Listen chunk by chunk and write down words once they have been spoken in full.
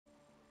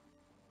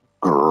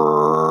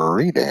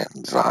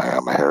Greetings, I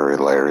am Harry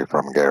Larry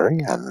from Gary,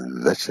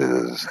 and this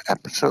is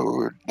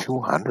episode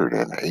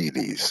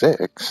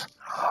 286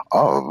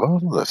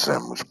 of The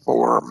Sims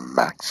 4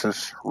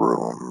 Maxis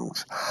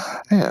Rooms.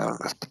 And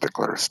this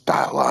particular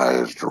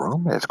stylized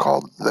room is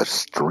called the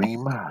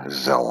Stream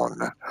Zone.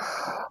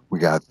 We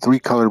got 3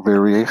 color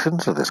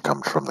variations, so this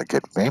comes from the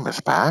Get Famous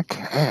pack,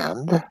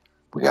 and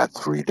we got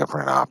 3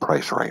 different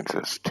price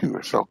ranges too,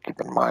 so keep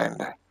in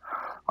mind.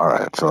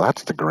 Alright, so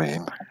that's the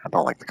green. I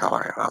don't like the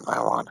coloring on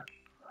that one.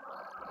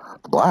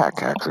 The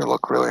black actually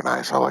looked really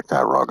nice. I like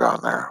that rug on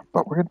there.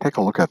 But we're going to take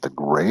a look at the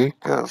gray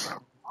because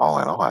all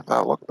in all, I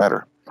thought it looked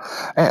better.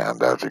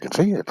 And as you can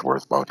see, it's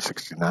worth about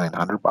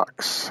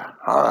 $6,900.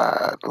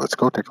 Alright, let's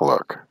go take a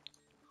look.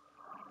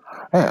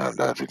 And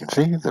as you can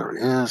see, there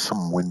is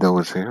some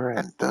windows here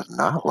and it does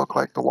not look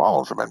like the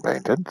walls have been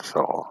painted.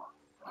 So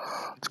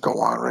let's go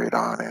on right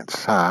on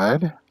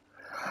inside.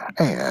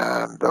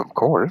 And of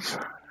course,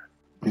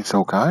 be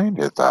so kind,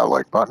 hit that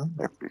like button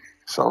if you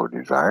so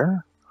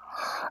desire.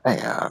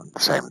 And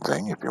same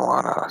thing if you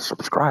want to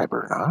subscribe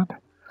or not.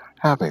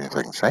 Have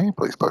anything to say,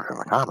 please put it in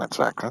the comment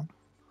section.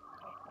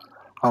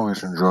 I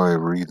always enjoy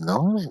reading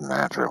those and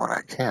answering when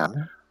I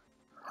can.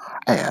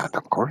 And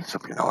of course,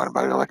 if you know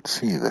anybody who'd like to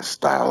see this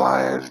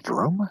stylized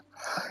room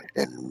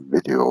in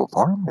video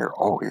form, you're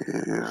always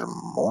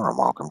more than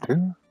welcome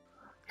to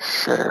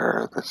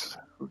share this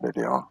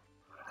video.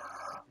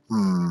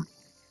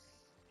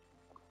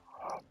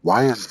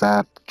 Why is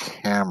that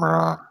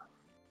camera?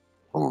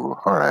 Ooh,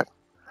 alright.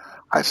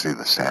 I see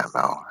the sand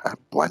now. That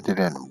blended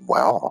in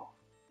well.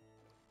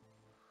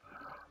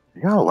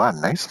 You got a lot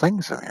of nice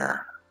things in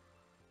here.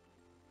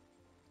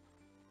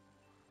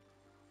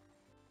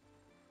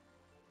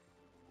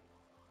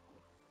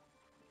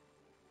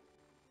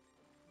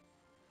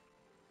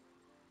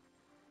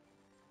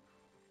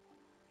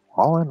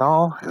 All in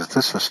all, is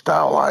this a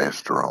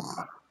stylized room?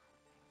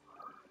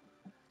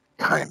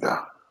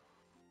 Kinda.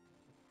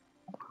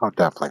 I'll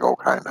definitely go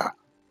kinda.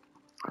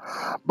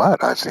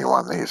 But I see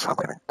one of these, I'm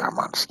gonna come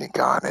on, sneak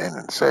on in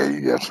and say,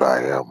 yes,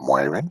 I am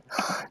waving.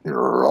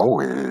 You're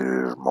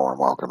always more than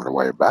welcome to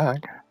wave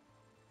back.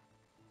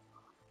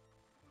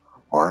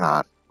 Or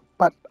not,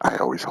 but I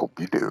always hope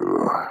you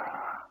do.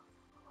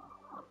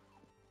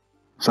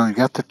 So you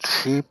got the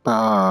cheap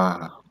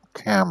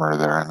camera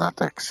there and not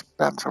the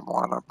expensive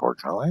one,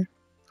 unfortunately.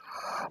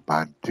 But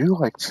I do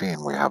like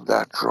seeing we have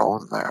that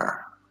drone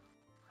there.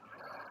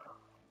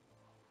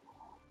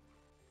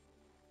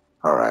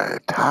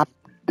 Alright, top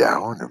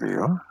down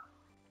view.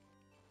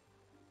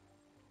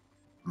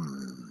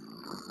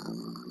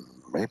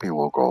 Maybe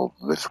we'll go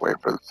this way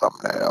for the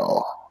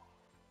thumbnail.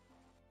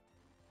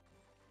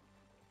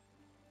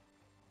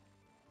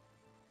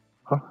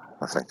 Huh,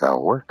 I think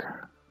that'll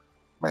work.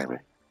 Maybe.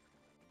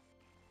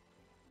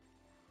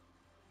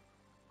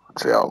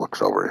 Let's see how it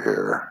looks over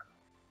here.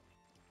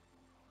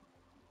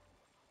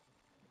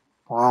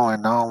 All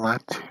in all,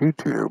 not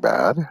too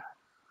bad.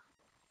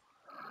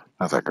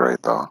 Not that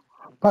great though,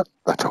 but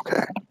that's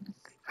okay.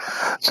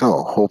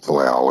 So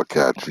hopefully I'll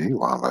catch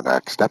you on the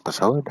next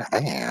episode,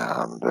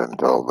 and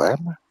until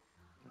then,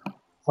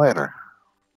 later.